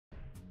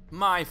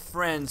My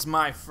friends,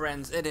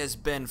 it has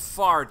been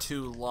far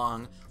too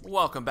long.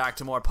 Welcome back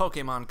to more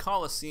Pokemon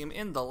Colosseum.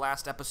 In the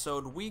last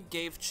episode, we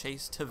gave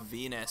chase to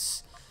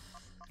Venus.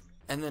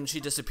 And then she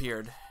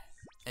disappeared.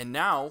 And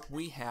now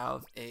we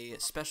have a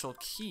special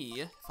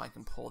key, if I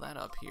can pull that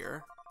up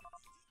here.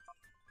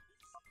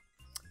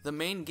 The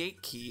main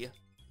gate key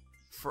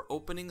for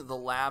opening the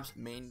lab's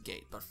main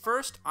gate. But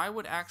first, I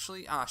would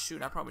actually...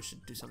 shoot, I probably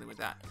should do something with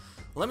that.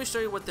 Let me show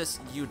you what this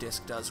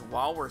U-Disc does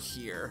while we're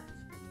here.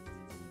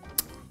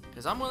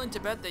 Because I'm willing to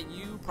bet that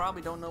you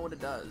probably don't know what it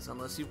does,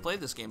 unless you've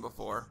played this game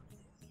before.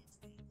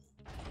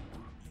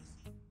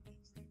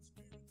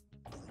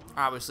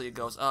 Obviously it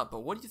goes up, but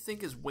what do you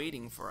think is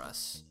waiting for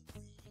us?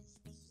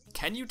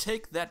 Can you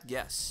take that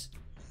guess?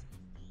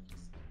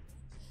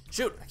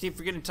 Shoot, I keep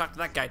forgetting to talk to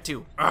that guy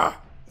too. Ugh,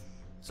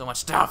 so much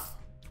stuff.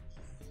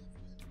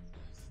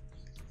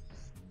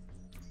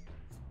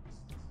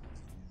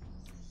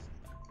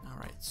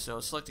 Alright, so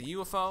select a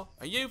UFO.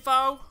 A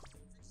UFO!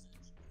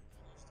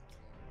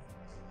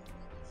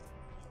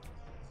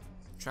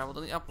 Traveled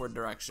in the upward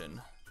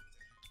direction.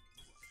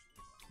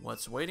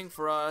 What's waiting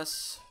for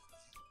us?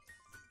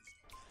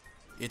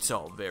 It's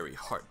all very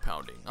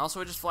heart-pounding.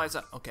 Also, it just flies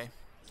up. Okay.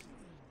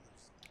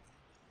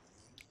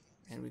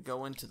 And we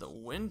go into the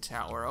wind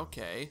tower.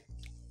 Okay.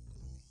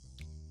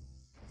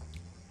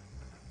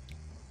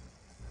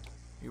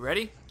 You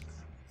ready?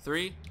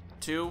 3,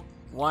 2,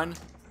 1.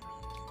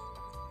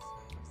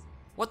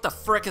 What the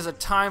frick is a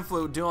time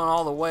flute doing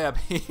all the way up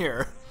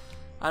here?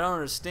 I don't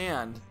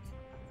understand.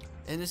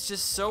 And it's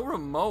just so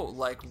remote,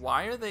 like,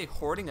 why are they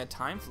hoarding a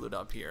time flute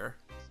up here?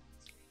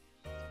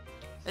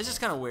 It's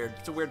just kind of weird.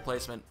 It's a weird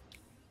placement.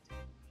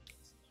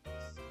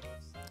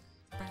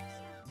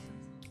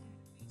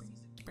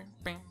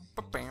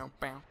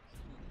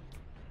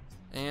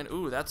 And,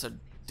 ooh, that's a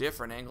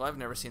different angle. I've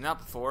never seen that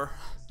before.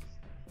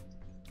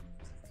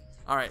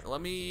 Alright, let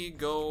me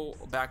go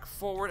back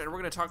forward, and we're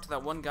going to talk to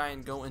that one guy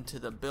and go into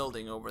the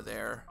building over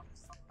there.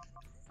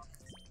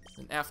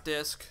 An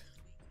F-disc.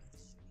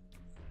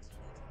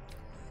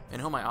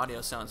 And my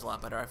audio sounds a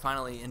lot better. I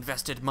finally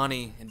invested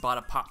money and bought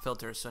a pop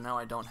filter, so now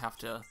I don't have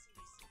to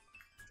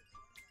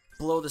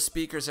blow the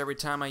speakers every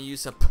time I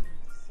use a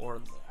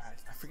or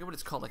I forget what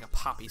it's called, like a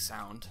poppy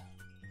sound.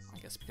 I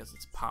guess because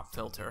it's pop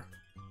filter.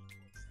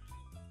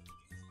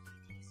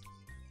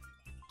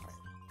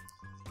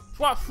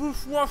 Bless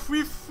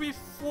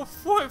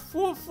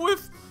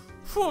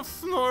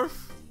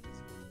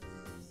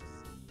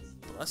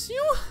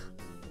you?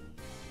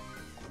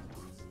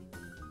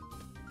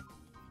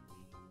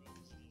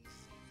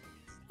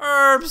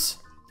 Herbs!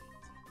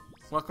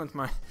 Welcome to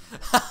my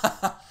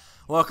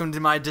welcome to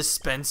my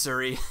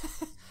dispensary.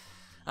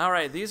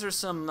 Alright, these are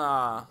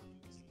some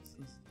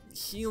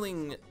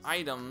healing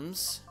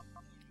items,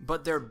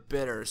 but they're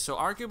bitter. So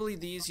arguably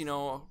these,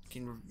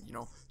 can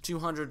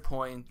 200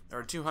 point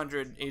or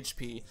 200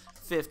 HP,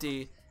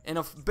 50,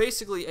 and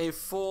basically a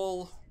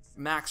full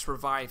max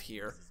revive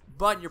here.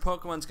 But your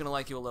Pokemon's gonna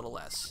like you a little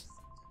less.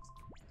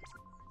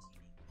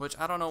 Which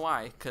I don't know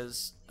why,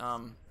 because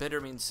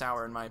bitter means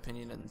sour in my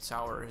opinion, and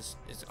sour is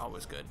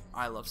always good.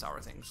 I love sour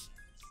things.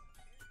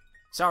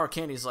 Sour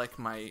candy is like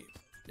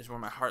is where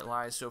my heart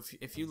lies. So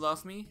if you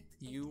love me,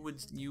 you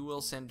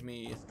will send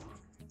me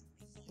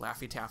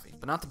Laffy Taffy,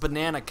 but not the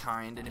banana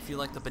kind. And if you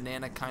like the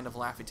banana kind of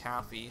Laffy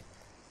Taffy,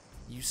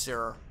 you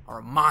sir are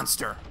a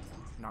monster.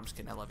 No, I'm just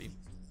kidding. I love you.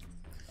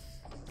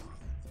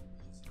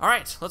 All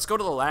right, let's go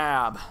to the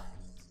lab.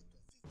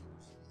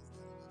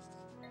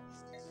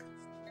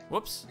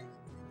 Whoops.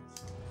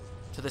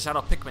 To the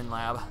Shadow Pikmin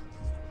lab.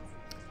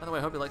 By the way,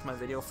 I hope you liked my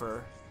video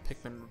for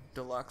Pikmin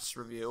Deluxe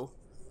review.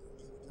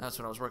 That's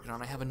what I was working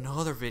on. I have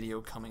another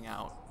video coming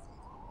out.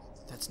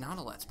 That's not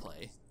a Let's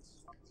Play.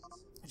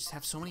 I just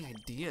have so many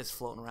ideas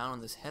floating around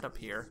in this head up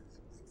here.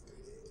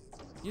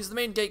 Use the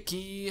main gate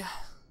key.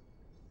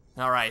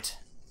 Alright.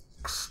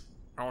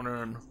 On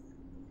in.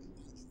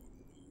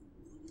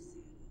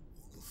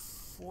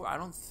 I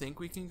don't think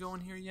we can go in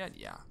here yet.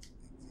 Yeah.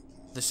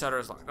 The shutter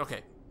is locked.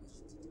 Okay.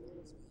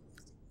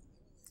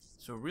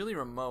 So really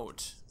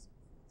remote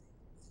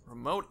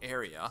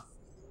area.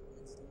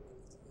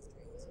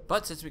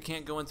 But since we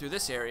can't go in through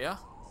this area,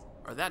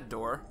 or that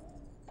door,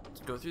 let's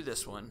go through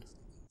this one.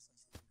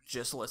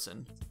 Just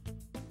listen.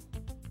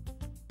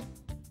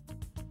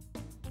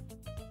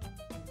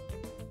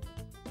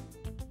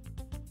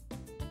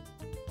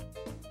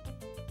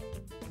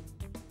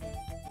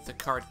 The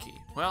card key.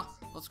 Well,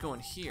 let's go in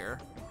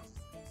here.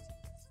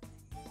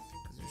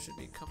 Because there should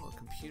be a couple of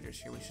computers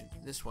here.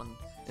 This one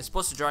is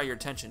supposed to draw your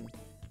attention.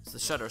 It's the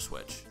shutter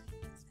switch.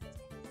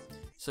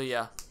 So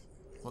yeah.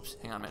 Whoops,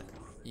 hang on a minute.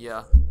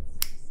 Yeah.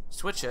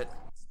 Switch it.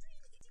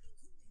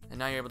 And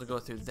now you're able to go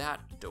through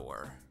that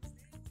door.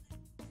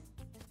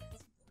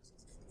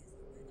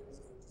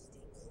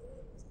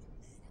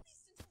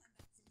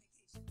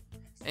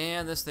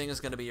 And this thing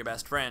is going to be your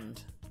best friend.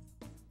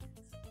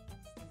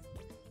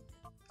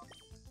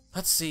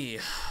 Let's see.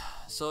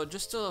 So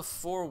just to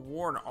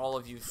forewarn all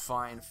of you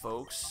fine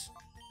folks,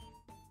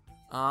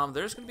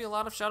 there's going to be a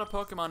lot of Shadow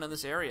Pokemon in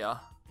this area.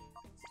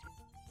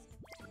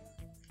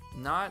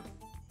 not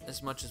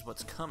as much as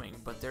what's coming,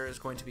 but there is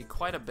going to be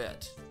quite a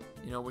bit.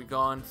 You know, we've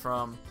gone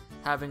from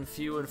having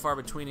few and far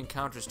between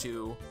encounters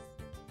to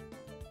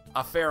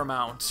a fair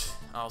amount,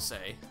 I'll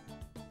say.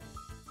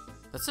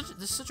 This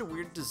is such a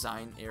weird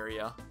design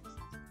area.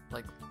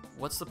 Like,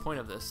 what's the point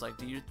of this? Like,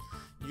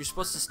 you're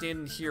supposed to stand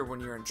in here when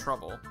you're in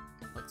trouble.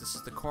 Like, this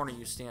is the corner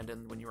you stand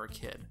in when you were a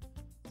kid.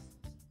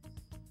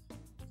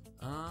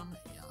 Yeah,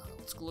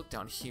 let's go look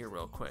down here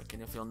real quick.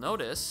 And if you'll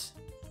notice,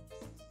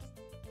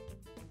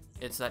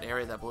 it's that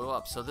area that blew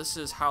up. So this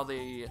is how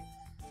they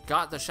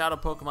got the Shadow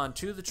Pokemon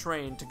to the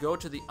train to go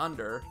to the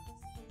Under.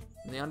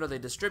 In the Under, they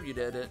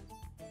distributed it,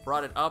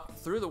 brought it up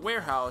through the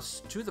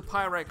warehouse to the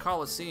Pyrite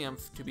Colosseum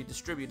to be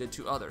distributed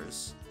to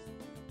others.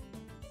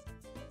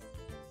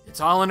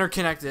 It's all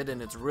interconnected,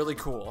 and it's really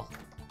cool.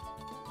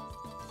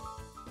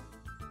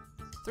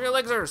 3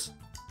 elixirs!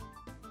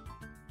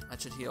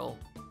 That should heal.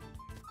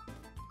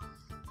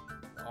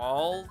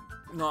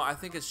 No, I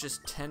think it's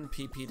just 10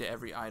 PP to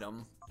every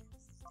item.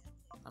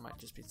 I might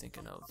just be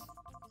thinking of...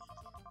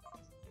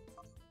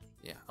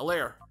 Yeah, a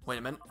layer. Wait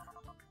a minute.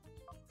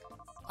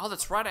 Oh,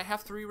 that's right, I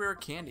have 3 rare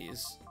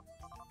candies.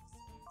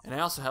 And I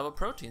also have a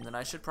protein that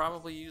I should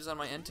probably use on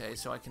my Entei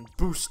so I can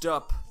boost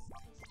up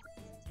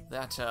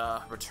that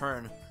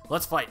return.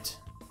 Let's fight.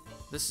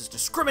 This is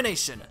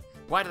discrimination.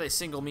 Why do they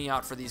single me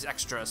out for these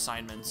extra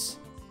assignments?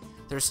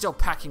 There's still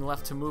packing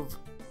left to move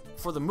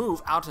for the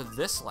move out of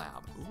this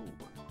lab. Ooh.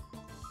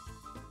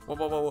 Whoa,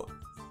 whoa, whoa, whoa.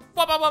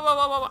 Whoa, whoa, whoa, whoa,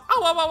 whoa, whoa,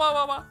 whoa, whoa, whoa,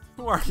 whoa, whoa.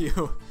 Who are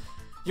you?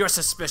 You're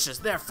suspicious,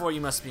 therefore you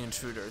must be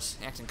intruders.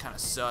 Acting kind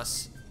of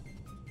sus.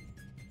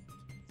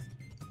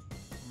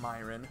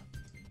 Myron.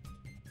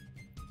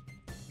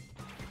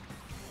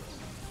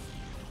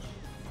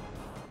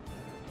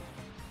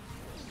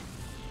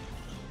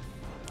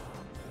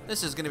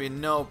 This is gonna be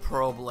no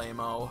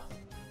problemo.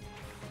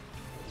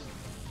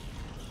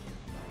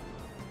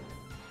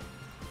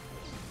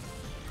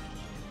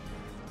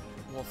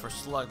 Well, for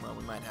Slugma,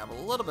 we might have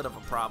a little bit of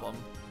a problem.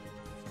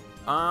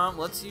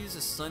 Let's use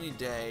a sunny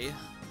day.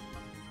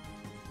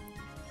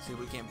 See if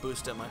we can't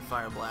boost up my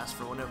Fire Blast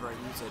for whenever I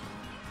use it.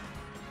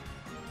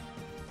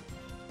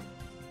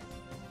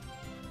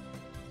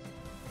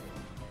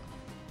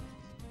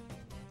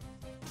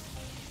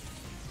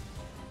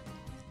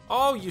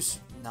 Oh,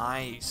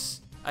 nice.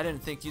 I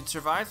didn't think you'd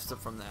survive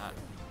from that.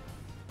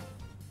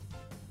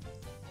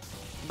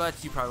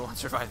 But you probably won't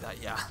survive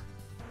that, yeah.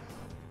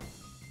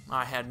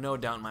 I had no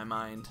doubt in my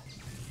mind.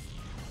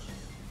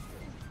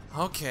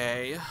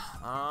 Okay,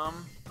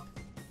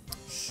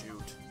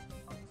 shoot.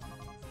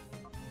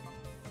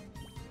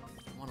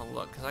 I want to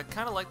look, because I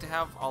kind of like to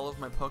have all of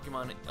my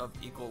Pokemon of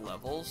equal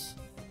levels.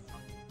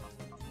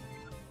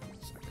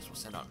 So I guess we'll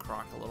send out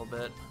Croc a little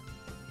bit.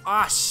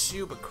 Ah,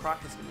 shoot, but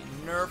Croc is going to be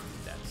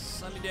nerfed that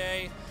sunny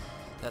day.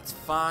 That's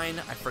fine.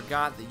 I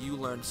forgot that you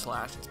learned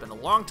Slash. It's been a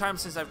long time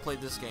since I've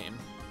played this game.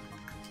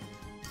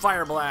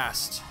 Fire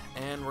Blast.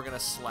 And we're going to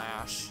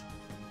Slash.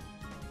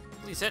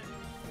 Please hit.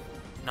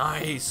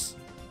 Nice.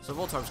 So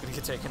Voltorb's going to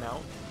get taken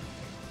out.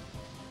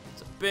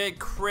 It's a big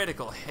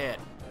critical hit.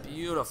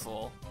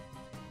 Beautiful.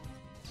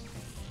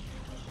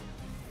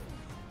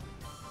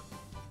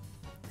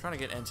 I'm trying to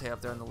get Entei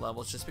up there in the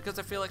levels just because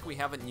I feel like we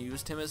haven't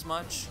used him as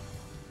much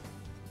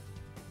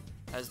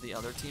as the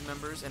other team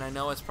members. And I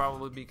know it's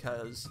probably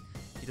because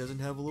he doesn't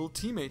have a little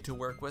teammate to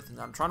work with, and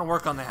I'm trying to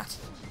work on that.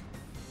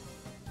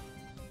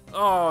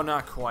 Oh,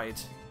 not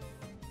quite.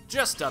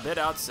 Just a bit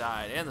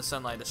outside, and the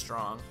sunlight is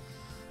strong.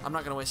 I'm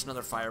not going to waste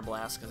another Fire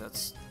Blast, because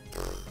that's...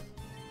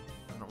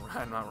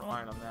 I'm not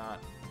relying on that.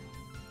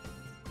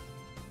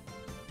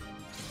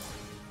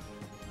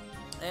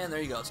 And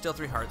there you go. Still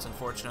 3 hearts,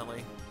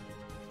 unfortunately.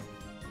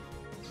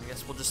 I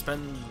guess we'll just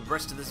spend the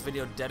rest of this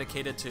video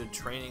dedicated to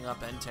training up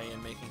Entei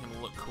and making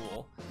him look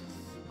cool.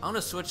 I want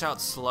to switch out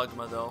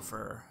Slugma, though,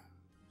 for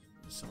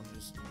someone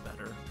who's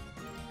better.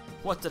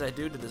 What did I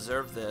do to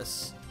deserve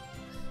this?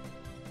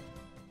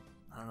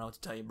 I don't know what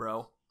to tell you,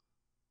 bro.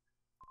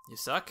 You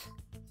suck?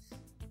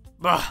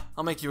 Bah!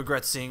 I'll make you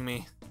regret seeing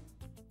me.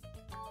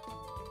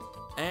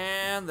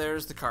 And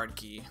there's the card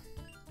key.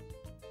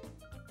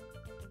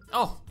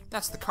 Oh,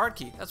 that's the card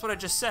key. That's what I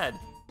just said.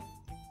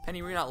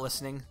 Penny, were you not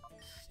listening?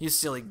 You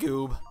silly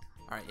goob.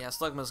 Alright, yeah,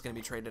 Slugma's gonna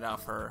be traded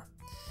out for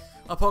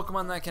a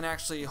Pokemon that can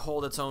actually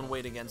hold its own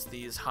weight against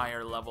these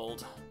higher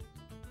leveled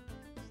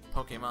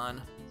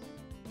Pokemon.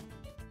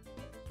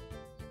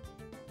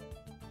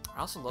 I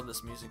also love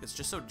this music. It's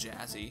just so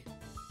jazzy.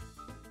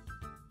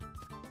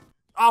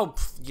 Oh,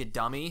 pff, you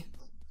dummy.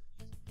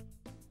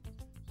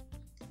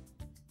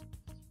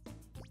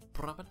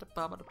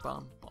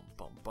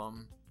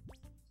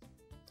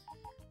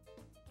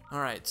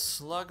 Alright,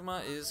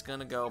 Slugma is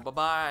gonna go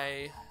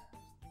bye-bye.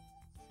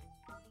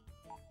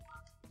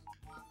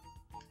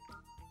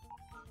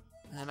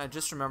 And I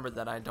just remembered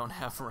that I don't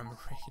have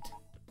Remoraid.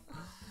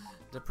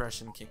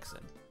 Depression kicks in.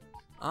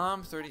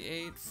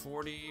 38,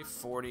 40,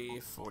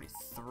 40,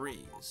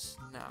 43s.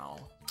 Now,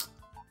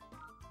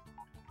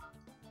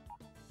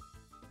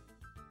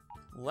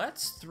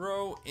 let's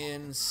throw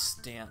in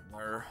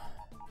Stantler.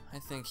 I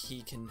think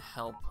he can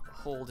help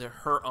hold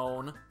her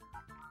own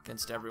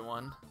against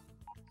everyone.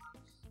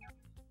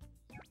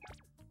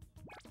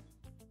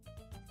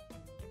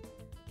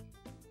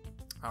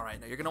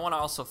 Alright, now you're going to want to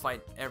also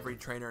fight every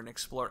trainer and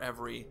explore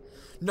every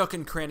nook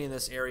and cranny in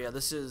this area.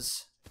 This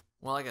is,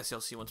 well, I guess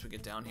you'll see once we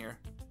get down here.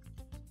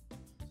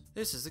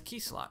 This is a key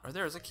slot, or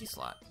there is a key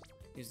slot.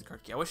 Use the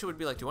card key. I wish it would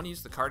be like, do you want to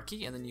use the card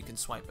key? And then you can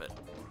swipe it.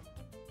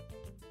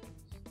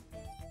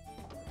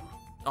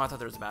 Oh, I thought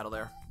there was a battle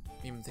there.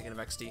 Even thinking of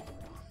XD.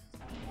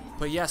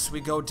 But yes, we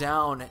go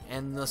down,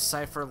 and the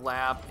Cipher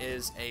lab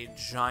is a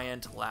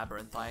giant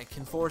labyrinth. I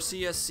can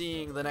foresee us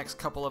seeing the next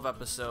couple of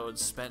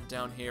episodes spent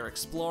down here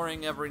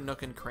exploring every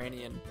nook and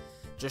cranny and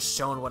just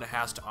showing what it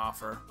has to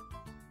offer.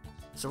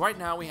 So right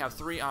now we have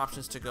 3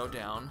 options to go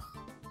down.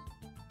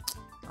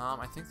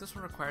 I think this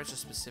one requires a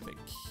specific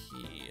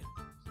key.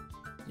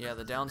 Yeah,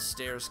 the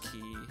downstairs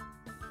key.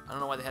 I don't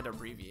know why they had to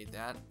abbreviate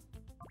that,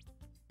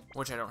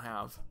 which I don't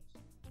have.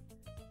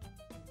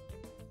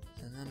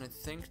 And then I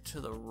think to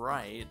the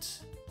right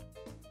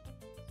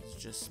is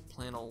just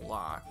plain old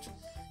locked.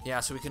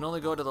 Yeah, so we can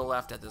only go to the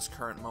left at this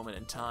current moment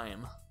in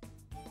time.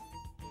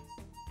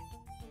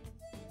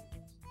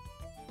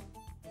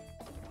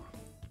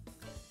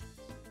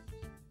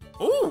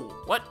 Ooh,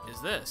 what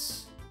is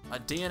this? A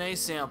DNA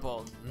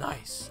sample.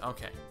 Nice.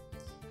 Okay.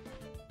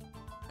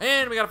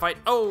 And we gotta fight.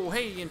 Oh,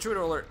 hey,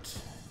 intruder alert.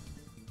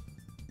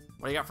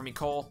 What do you got for me,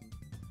 Cole?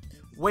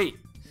 Wait.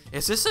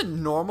 Is this a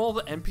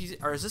normal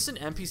NPC, or is this an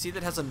NPC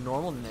that has a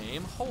normal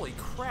name? Holy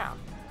crap.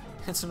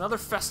 It's another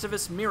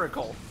Festivus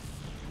miracle.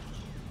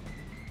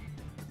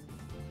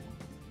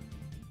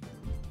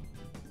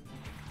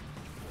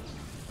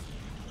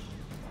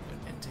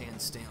 Entei and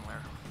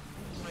Stanler.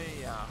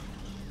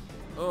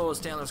 Oh,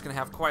 Stanler's gonna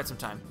have quite some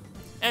time.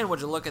 And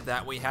would you look at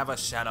that, we have a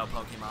shadow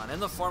Pokemon in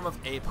the form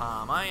of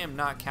Apom. I am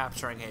not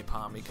capturing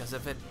Apom because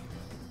if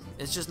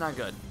it's just not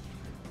good.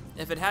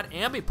 If it had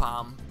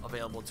Ambipom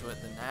available to it,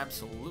 then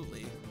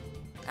absolutely,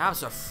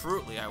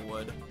 abso-fruitly I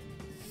would.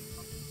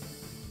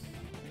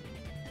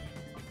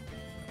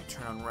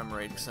 Turn on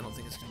Remoraid because I don't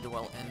think it's going to do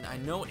well. And I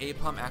know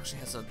Apom actually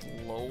has a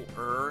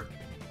lower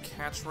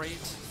catch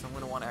rate, so I'm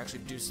going to want to actually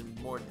do some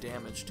more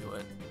damage to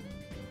it.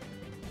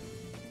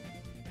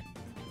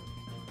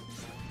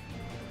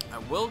 I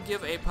will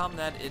give Apom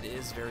that it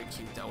is very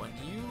cute though, and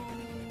you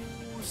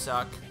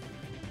suck.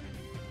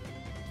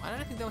 Why did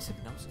I think that was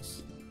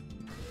Hypnosis?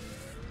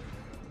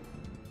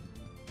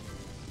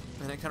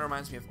 And it kind of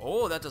reminds me of,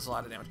 oh, that does a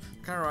lot of damage.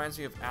 Kind of reminds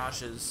me of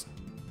Ash's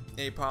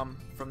Apom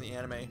from the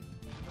anime. I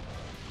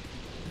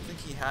think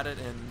he had it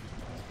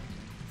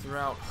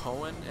throughout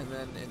Hoenn, and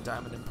then in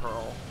Diamond and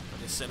Pearl,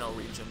 in the Sinnoh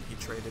region, he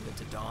traded it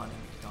to Dawn,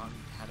 and Dawn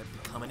had it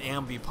become an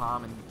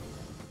Ambipom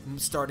and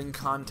starting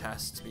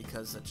contests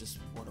because that's just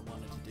what I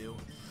wanted to do.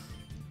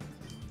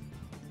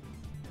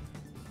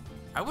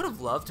 I would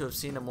have loved to have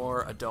seen a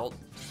more adult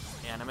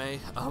anime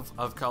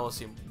of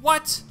Colosseum.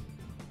 What?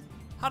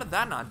 How did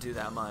that not do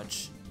that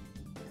much?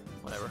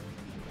 Whatever.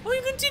 Oh,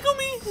 you can tickle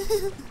me!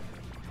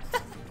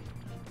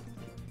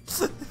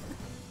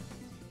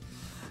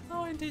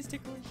 Oh, it tastes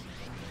ticklish.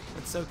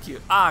 That's so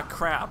cute. Ah,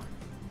 crap.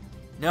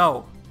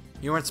 No,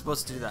 you weren't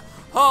supposed to do that.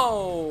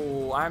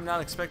 Oh, I'm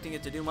not expecting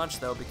it to do much,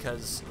 though,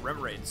 because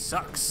Remoraid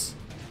sucks.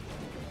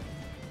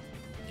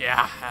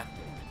 Yeah,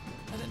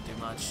 that didn't do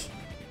much.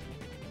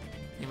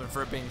 Even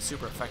for it being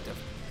super effective.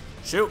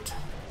 Shoot!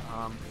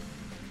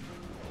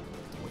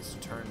 Waste a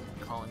turn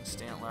calling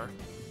Stantler.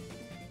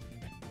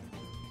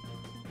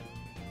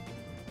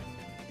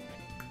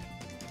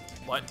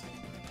 What?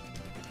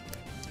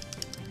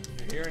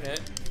 You're hearing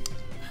it.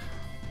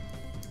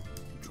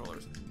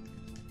 Controllers.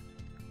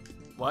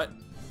 What?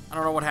 I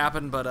don't know what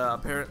happened, but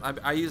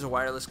apparently I use a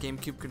wireless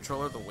GameCube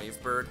controller, the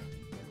Wavebird,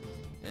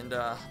 and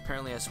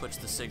apparently I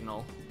switched the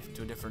signal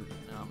to a different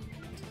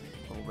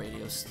little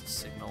radio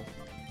signal.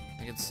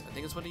 I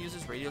think it's what it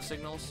uses, radio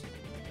signals.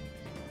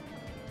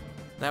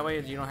 That way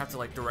you don't have to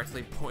like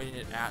directly point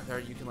it at there.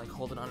 You can like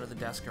hold it under the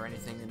desk or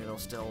anything, and it'll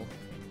still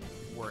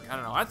work. I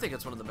don't know. I think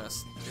it's one of the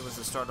best. It was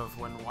the start of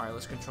when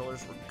wireless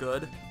controllers were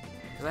good.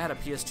 Because I had a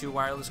PS2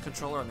 wireless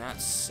controller and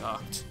that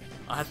sucked.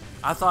 I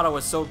thought it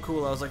was so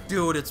cool. I was like,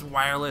 dude, it's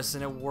wireless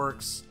and it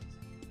works.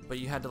 But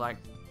you had to like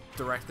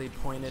directly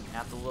point it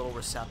at the little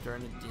receptor,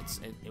 and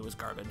it was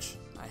garbage.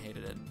 I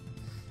hated it.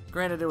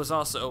 Granted, it was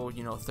also,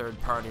 you know,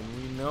 third party,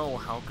 and we know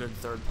how good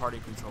third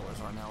party controllers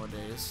are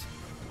nowadays.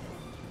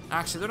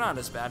 Actually, they're not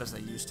as bad as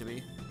they used to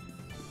be.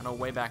 I know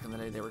way back in the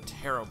day they were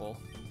terrible.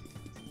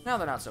 Now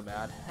they're not so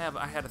bad.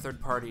 I had a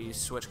third-party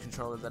Switch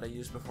controller that I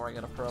used before I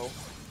got a Pro,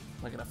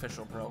 like an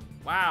official Pro.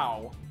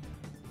 Wow!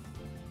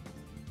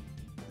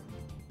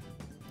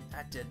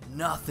 That did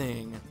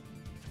nothing.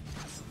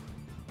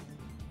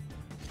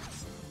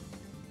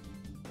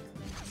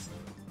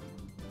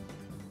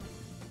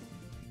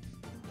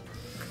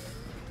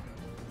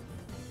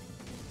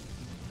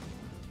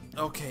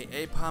 Okay,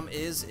 Apom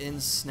is in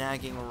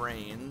snagging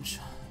range.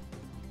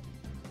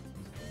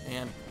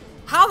 And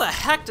how the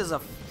heck does a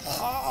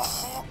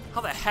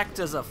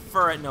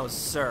Ferret know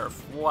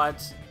Surf?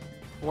 What?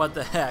 What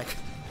the heck?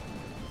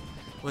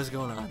 What is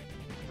going on?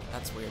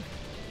 That's weird.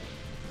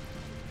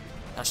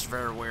 That's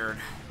very weird.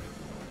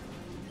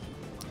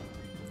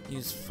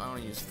 I'm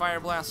gonna use Fire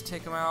Blast to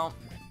take him out.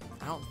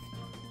 I don't...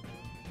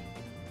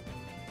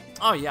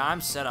 Oh yeah,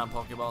 I'm set on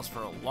Pokeballs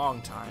for a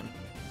long time.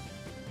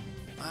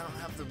 I don't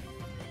have the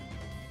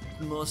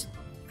most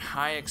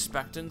high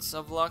expectance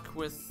of luck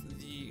with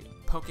the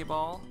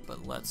Pokeball,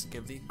 but let's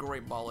give the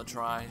Great Ball a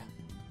try.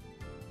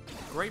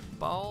 Great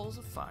Balls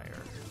of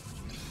Fire.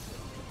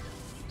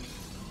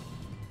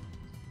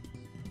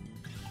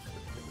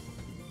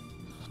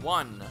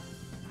 One.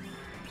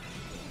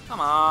 Come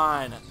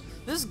on.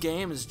 This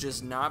game has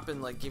just not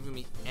been like giving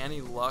me any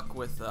luck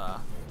with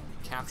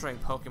capturing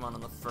Pokemon on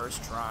the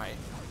first try.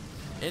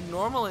 It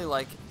normally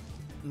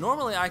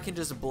I can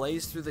just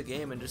blaze through the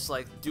game and just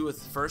like do a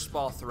first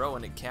ball throw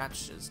and it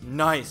catches.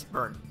 Nice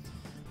burn.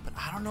 But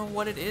I don't know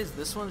what it is.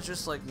 This one's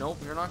just like, nope,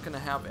 you're not gonna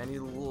have any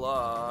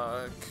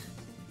luck.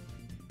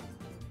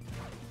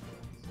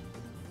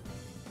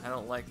 I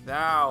don't like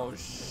that. Oh,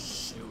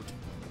 shoot.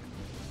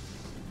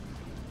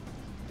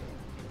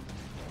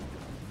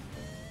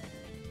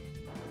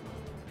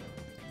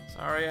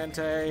 Sorry,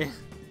 Entei.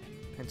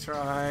 I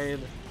tried.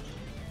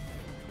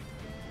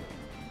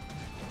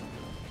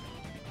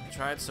 I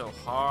tried so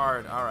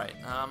hard. Alright,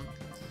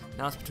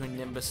 now it's between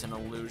Nimbus and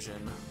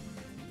Illusion.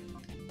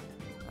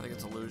 I think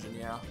it's Illusion,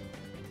 yeah.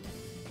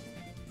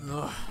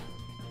 Ugh.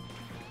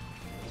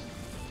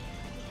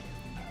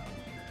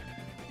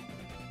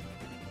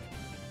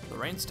 The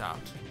rain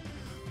stopped.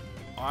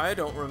 I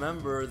don't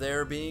remember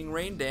there being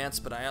rain dance,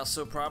 but I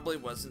also probably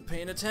wasn't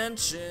paying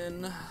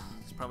attention.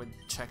 I was probably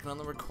checking on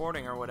the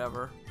recording or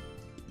whatever.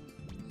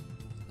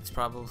 That's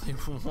probably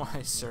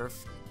why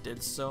Surf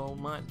did so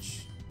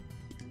much.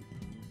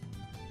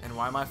 And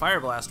why my Fire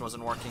Blast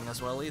wasn't working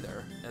as well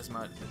either,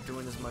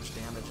 doing as much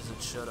damage as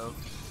it should have.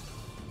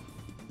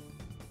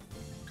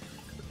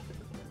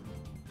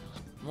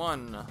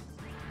 One.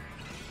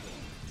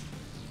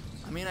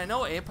 I mean, I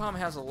know Apom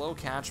has a low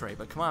catch rate,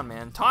 but come on,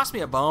 man. Toss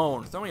me a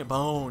bone. Throw me a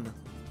bone.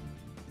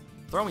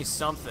 Throw me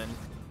something.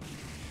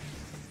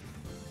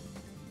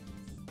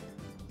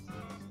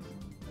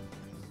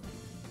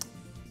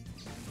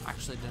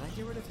 Actually, did I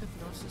get rid of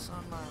Hypnosis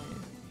on my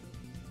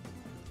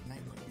Nightwing?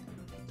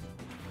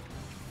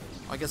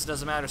 Oh, I guess it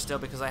doesn't matter still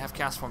because I have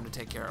Cast Form to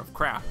take care of.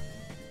 Crap.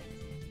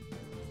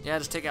 Yeah,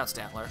 just take out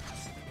Statler.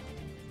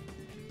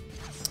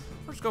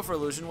 Or just go for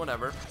Illusion,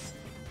 whatever.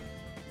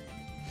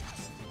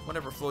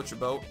 Whatever floats your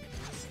boat.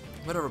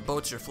 Whatever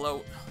boats your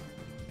float.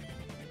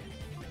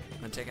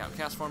 I'm gonna take out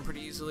Cast Form pretty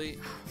easily.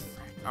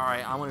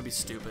 Alright, I'm gonna be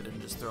stupid and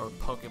just throw a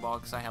Pokeball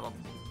because I have a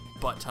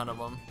butt ton of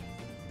them.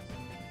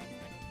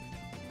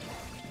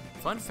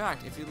 Fun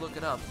fact, if you look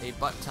it up, a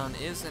butt ton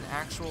is an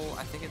actual,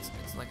 I think it's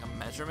like a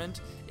measurement.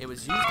 It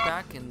was used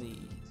back in the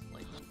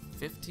like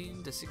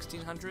 15 to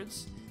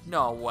 1600s.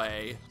 No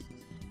way.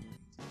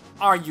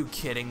 Are you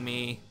kidding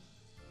me?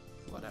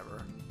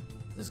 Whatever.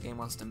 This game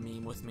wants to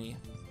meme with me.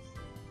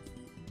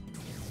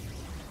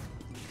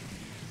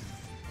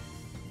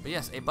 But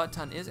yes, a butt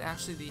ton is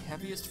actually the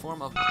heaviest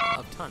form of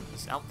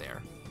tons out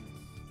there.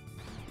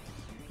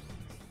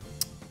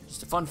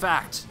 Just a fun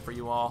fact for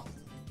you all.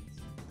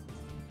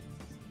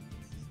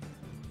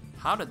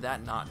 How did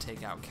that not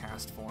take out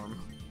Cast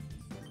Form?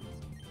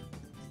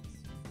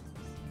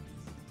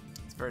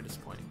 It's very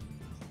disappointing.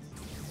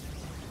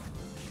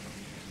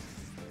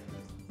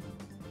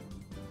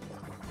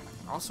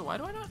 Also, why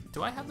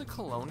do I have the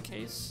Cologne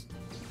case?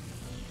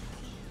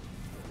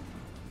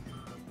 I'll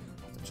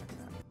have to check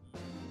that.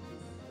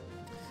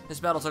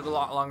 This battle took a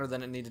lot longer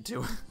than it needed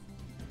to.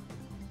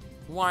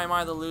 Why am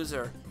I the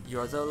loser?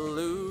 You're the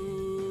loser.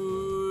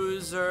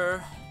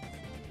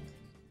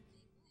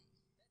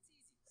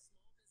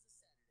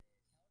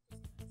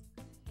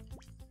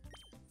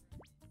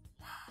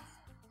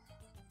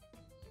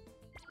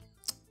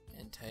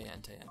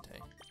 Entei.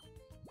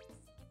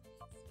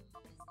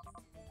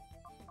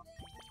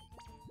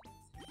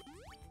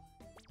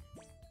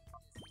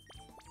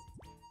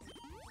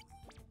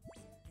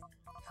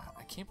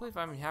 I can't believe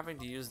I'm having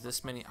to use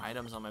this many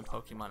items on my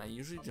Pokemon. I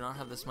usually do not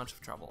have this much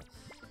of trouble.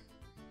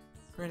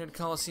 Granted,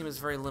 Colosseum is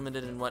very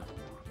limited in what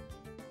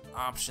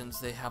options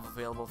they have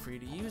available for you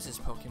to use as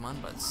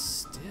Pokemon, but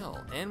still.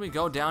 And we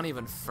go down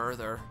even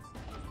further.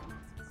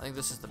 I think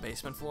this is the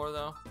basement floor,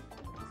 though.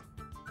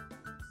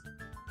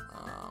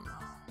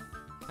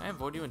 Can I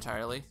avoid you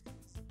entirely?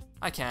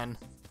 I can.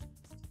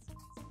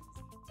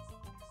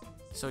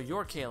 So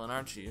you're Kalen,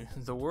 aren't you?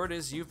 The word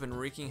is you've been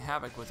wreaking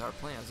havoc with our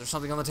plans. There's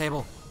something on the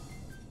table.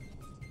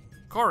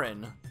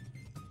 Corin.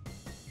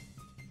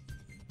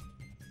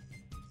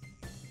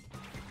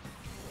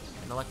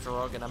 An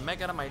Electrorogue and a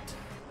Mega Dynamite.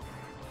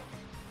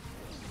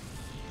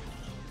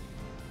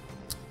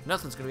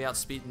 Nothing's gonna be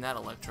outspeeding that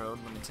Electrode,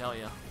 let me tell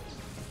you.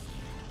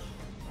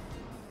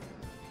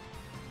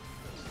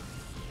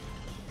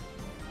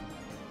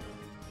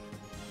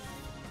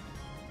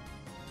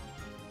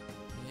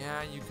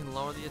 Yeah, you can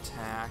lower the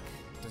attack.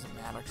 Doesn't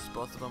matter because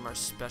both of them are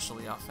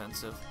especially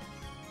offensive.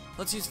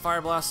 Let's use Fire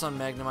Blast on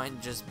Magnemite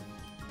and just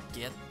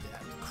get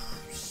that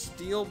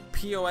steal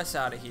POS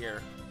out of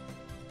here.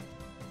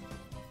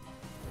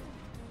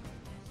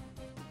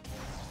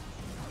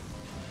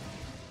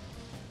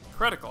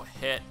 Critical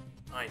hit.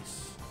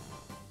 Nice.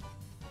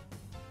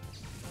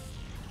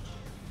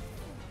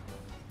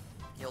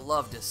 You'll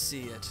love to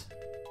see it.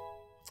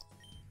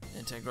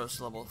 Intake grows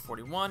to level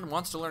 41.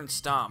 Wants to learn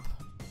Stomp.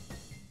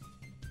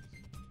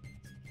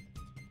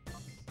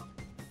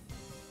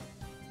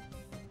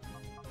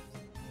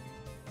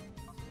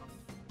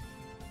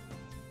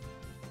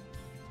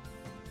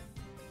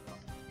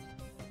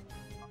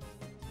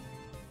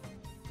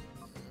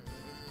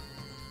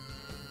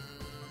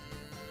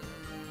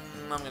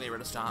 I'm gonna get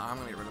rid of Stomp. I'm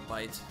gonna get rid of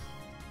Bite.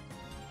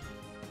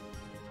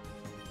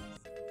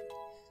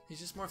 He's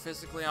just more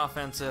physically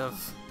offensive.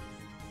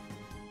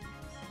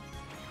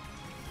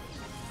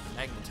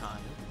 Magneton.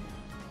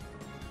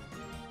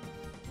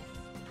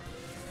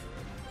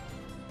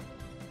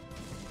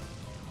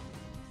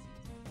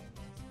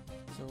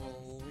 So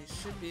we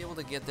should be able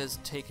to get this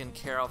taken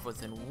care of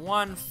within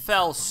one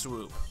fell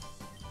swoop.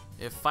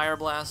 If Fire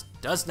Blast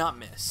does not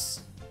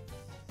miss.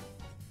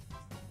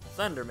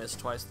 Thunder missed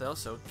twice though,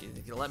 so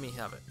let me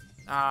have it.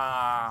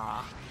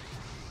 Ah.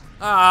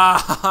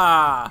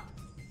 Ah.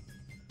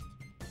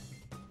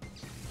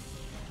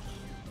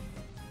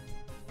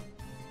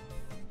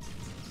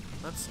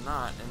 Let's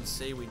not and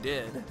say we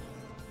did.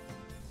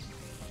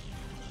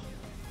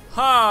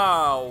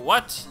 Ha!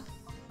 What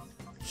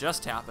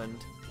just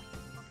happened?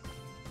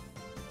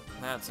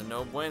 That's a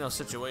no bueno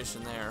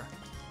situation there.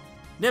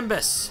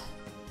 Nimbus!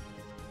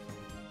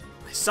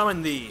 I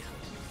summon thee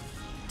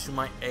to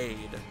my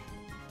aid.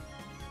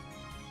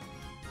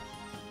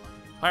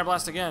 Fire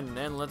Blast again,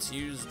 and let's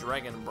use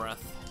Dragon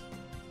Breath.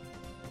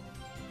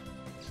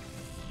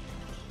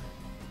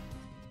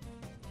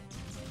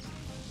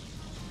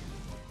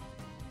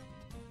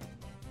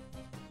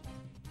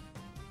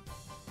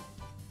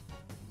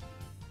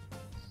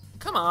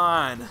 Come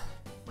on!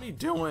 What are you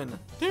doing?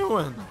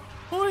 What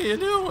are you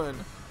doing?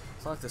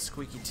 It's like the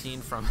squeaky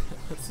teen from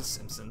The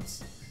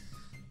Simpsons.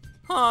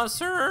 Aw,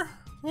 sir,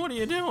 what are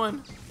you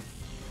doing?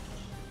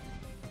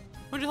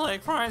 Would you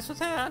like fries with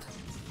that?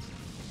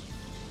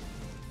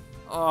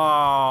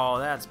 Oh,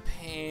 that's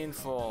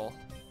painful.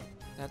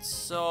 That's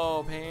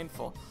so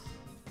painful.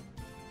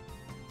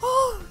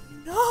 Oh,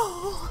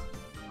 no!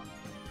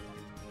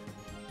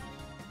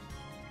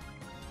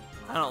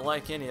 I don't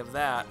like any of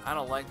that. I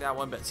don't like that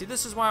one bit. See,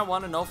 this is why I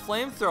want to know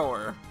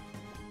Flamethrower.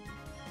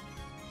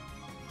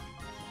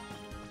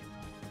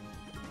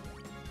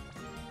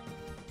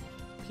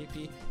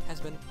 PP has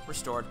been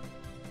restored.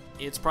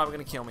 It's probably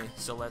gonna kill me,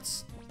 so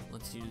let's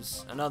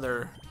use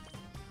another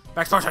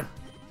Explosion.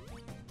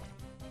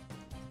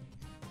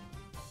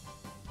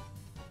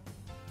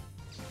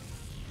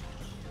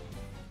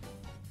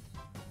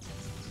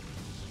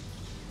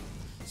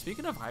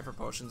 Speaking of hyper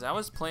potions, I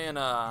was playing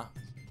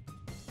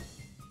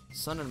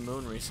Sun and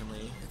Moon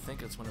recently. I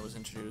think it's when it was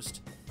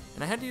introduced.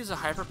 And I had to use a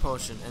hyper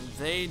potion, and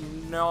they,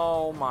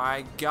 oh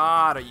my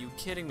god, are you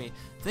kidding me?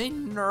 They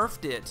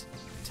nerfed it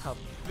to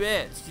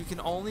bits. You can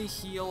only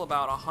heal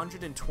about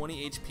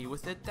 120 HP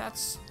with it.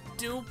 That's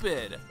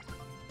stupid.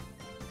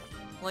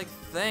 Like,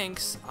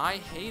 thanks, I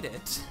hate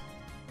it.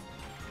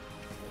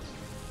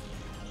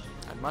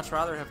 I'd much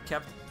rather have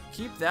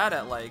keep that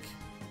at like,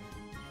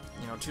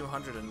 you know,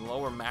 200 and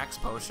lower max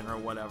potion or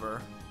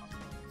whatever.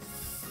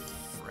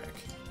 Frick.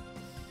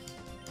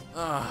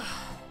 Ugh.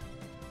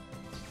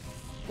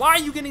 Why are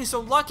you getting so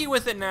lucky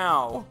with it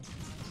now?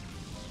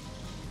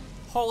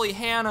 Holy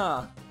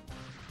Hannah.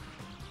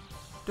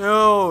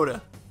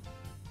 Dude.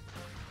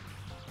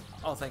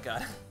 Oh, thank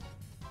God.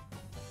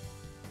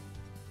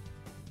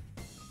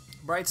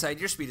 Bright side,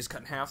 your speed is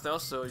cut in half though,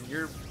 so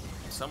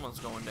someone's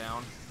going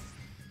down.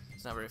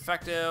 It's not very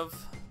effective.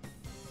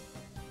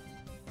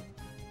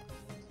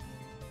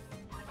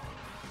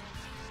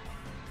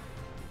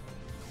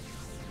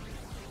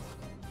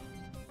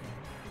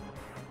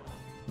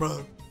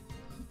 Bro.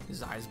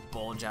 His eyes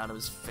bulge out of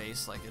his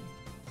face like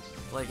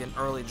an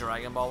early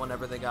Dragon Ball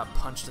whenever they got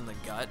punched in the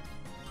gut.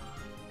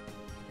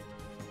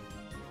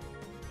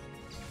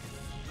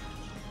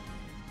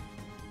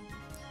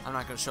 I'm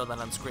not going to show that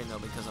on screen though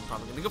because I'm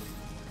probably going to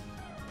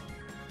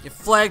get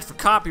flagged for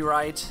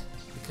copyright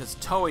because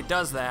Toei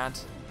does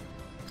that.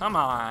 Come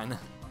on.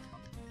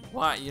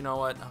 Why? You know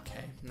what?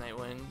 Okay,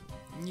 Nightwing.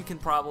 You can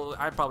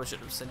I probably should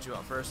have sent you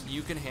out first.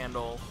 You can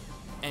handle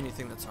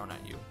anything that's thrown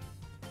at you.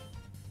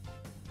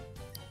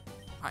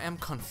 I am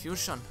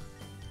Confusion.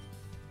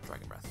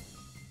 Dragon Breath.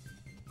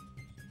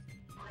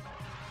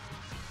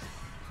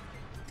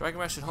 Dragon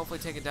Breath should hopefully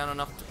take it down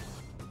enough to,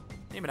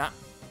 maybe not,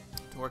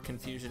 to where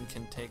Confusion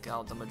can take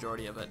out the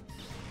majority of it.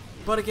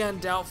 But again,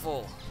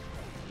 doubtful.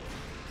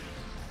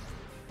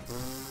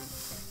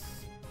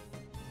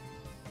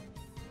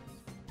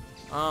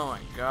 Oh my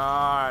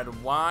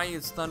god, why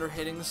is Thunder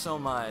hitting so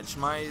much?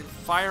 My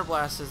Fire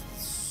Blast is...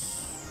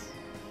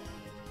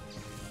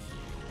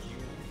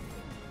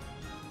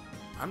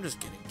 I'm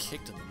just getting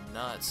kicked in the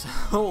nuts.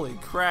 Holy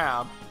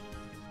crap.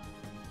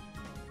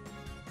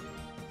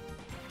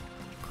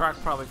 Croc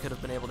probably could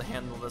have been able to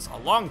handle this a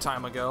long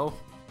time ago.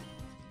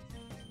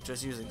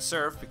 Just using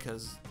Surf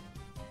because...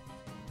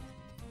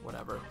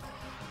 whatever.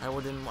 I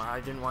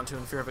didn't want to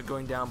in fear of it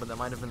going down, but that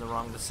might have been the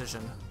wrong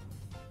decision.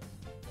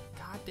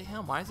 God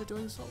damn, why is it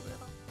doing so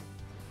little?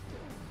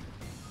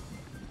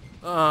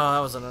 Oh, that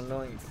was an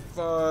annoying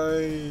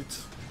fight.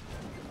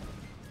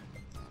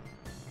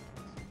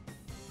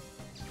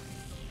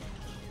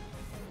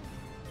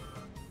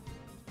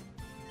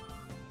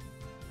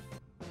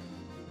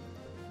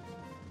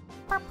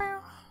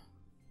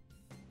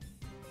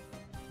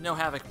 No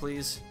Havoc,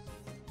 please.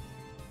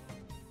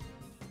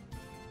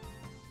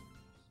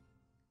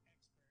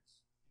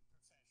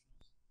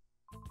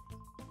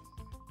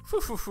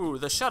 Foo.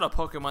 The shadow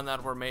Pokemon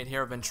that were made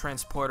here have been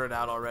transported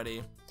out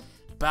already.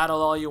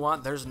 Battle all you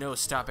want, there's no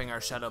stopping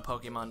our shadow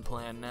Pokemon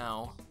plan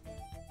now.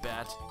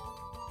 Bet.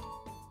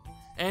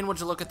 And would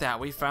you look at that,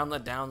 we found the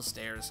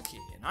downstairs key.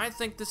 And I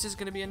think this is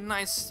going to be a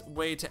nice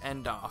way to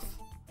end off.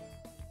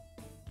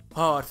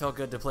 Oh, it felt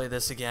good to play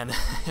this again.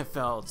 It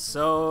felt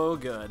so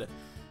good.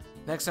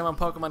 Next time on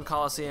Pokemon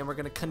Colosseum, we're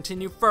going to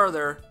continue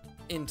further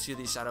into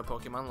the Shadow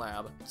Pokemon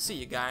Lab. See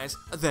you guys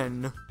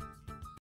then.